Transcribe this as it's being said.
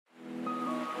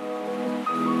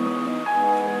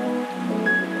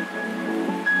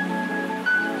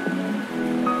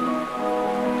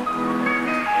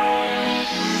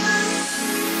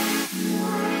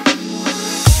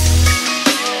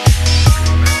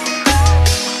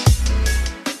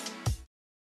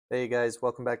Hey guys,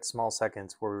 welcome back to Small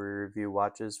Seconds, where we review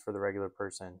watches for the regular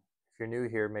person. If you're new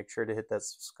here, make sure to hit that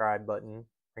subscribe button,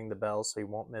 ring the bell so you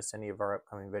won't miss any of our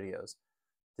upcoming videos.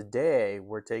 Today,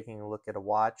 we're taking a look at a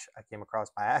watch I came across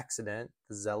by accident,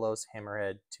 the Zelos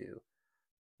Hammerhead 2.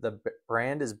 The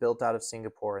brand is built out of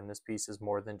Singapore, and this piece is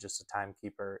more than just a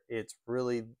timekeeper. It's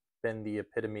really been the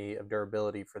epitome of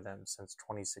durability for them since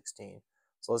 2016.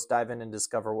 So let's dive in and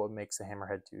discover what makes the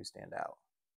Hammerhead 2 stand out.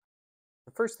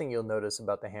 The first thing you'll notice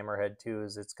about the Hammerhead 2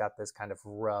 is it's got this kind of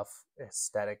rough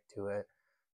aesthetic to it.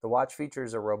 The watch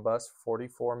features a robust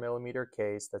 44mm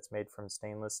case that's made from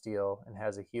stainless steel and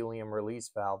has a helium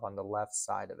release valve on the left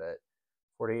side of it.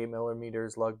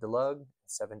 48mm lug to lug,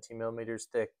 17mm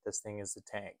thick, this thing is the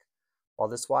tank. While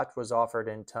this watch was offered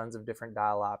in tons of different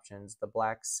dial options, the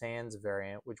Black Sands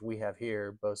variant, which we have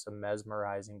here, boasts a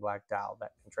mesmerizing black dial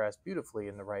that contrasts beautifully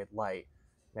in the right light.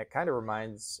 And it kind of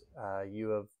reminds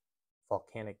you of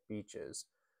volcanic beaches.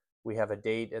 We have a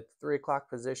date at the 3 o'clock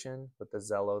position with the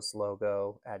Zelos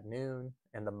logo at noon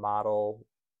and the model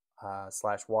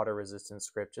 / water resistance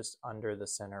script just under the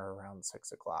center around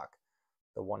 6 o'clock.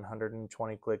 The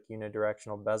 120 click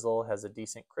unidirectional bezel has a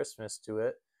decent crispness to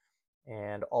it,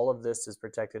 and all of this is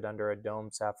protected under a dome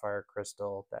sapphire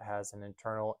crystal that has an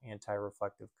internal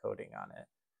anti-reflective coating on it.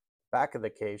 The back of the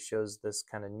case shows this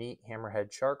kind of neat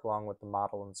hammerhead shark along with the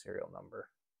model and serial number.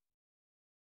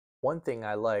 One thing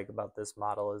I like about this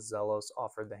model is Zelos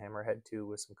offered the Hammerhead 2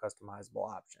 with some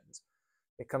customizable options.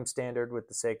 It comes standard with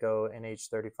the Seiko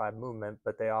NH35 movement,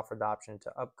 but they offer the option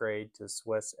to upgrade to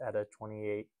Swiss ETA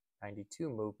 2892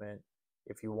 movement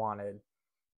if you wanted.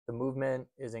 The movement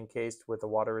is encased with a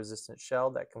water-resistant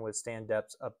shell that can withstand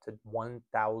depths up to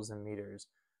 1,000 meters,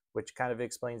 which kind of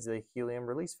explains the helium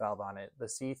release valve on it. The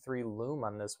C3 lume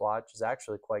on this watch is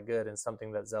actually quite good and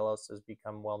something that Zelos has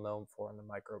become well known for in the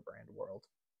micro brand world.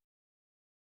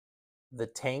 The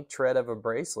tank tread of a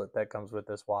bracelet that comes with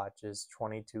this watch is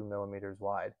 22mm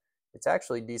wide. It's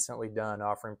actually decently done,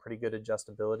 offering pretty good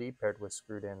adjustability paired with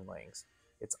screwed in links.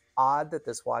 It's odd that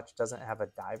this watch doesn't have a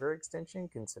diver extension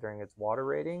considering its water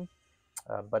rating,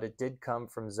 but it did come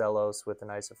from Zelos with an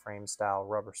isoframe style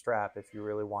rubber strap if you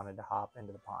really wanted to hop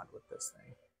into the pond with this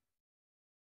thing.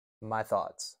 My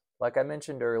thoughts. Like I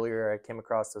mentioned earlier, I came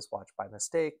across this watch by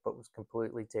mistake, but was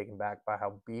completely taken back by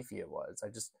how beefy it was. I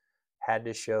just had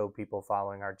to show people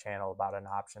following our channel about an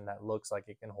option that looks like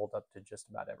it can hold up to just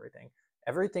about everything.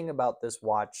 Everything about this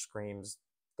watch screams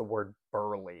the word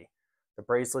burly. The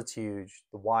bracelet's huge,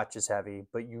 the watch is heavy,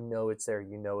 but you know it's there,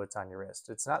 you know it's on your wrist.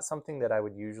 It's not something that I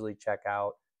would usually check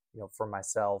out, for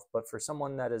myself, but for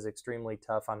someone that is extremely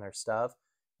tough on their stuff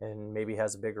and maybe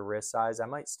has a bigger wrist size, I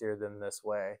might steer them this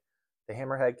way. The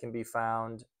Hammerhead can be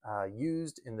found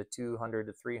used in the $200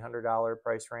 to $300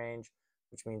 price range,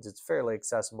 which means it's fairly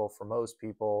accessible for most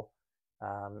people.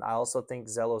 I also think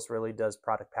Zelos really does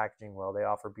product packaging well. They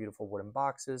offer beautiful wooden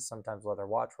boxes, sometimes leather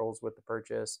watch rolls with the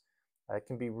purchase. It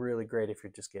can be really great if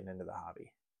you're just getting into the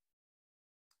hobby.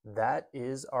 That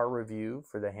is our review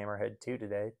for the Hammerhead 2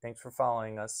 today. Thanks for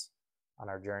following us on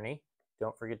our journey.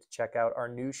 Don't forget to check out our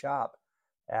new shop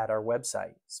at our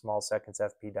website,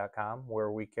 smallsecondsfp.com,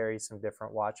 where we carry some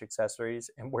different watch accessories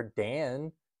and where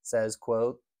Dan says,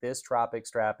 quote, "This Tropic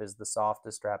strap is the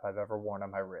softest strap I've ever worn on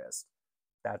my wrist."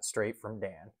 That's straight from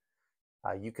Dan.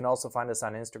 You can also find us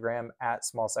on Instagram at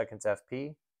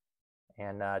smallsecondsfp.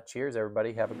 And cheers,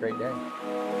 everybody. Have a great day.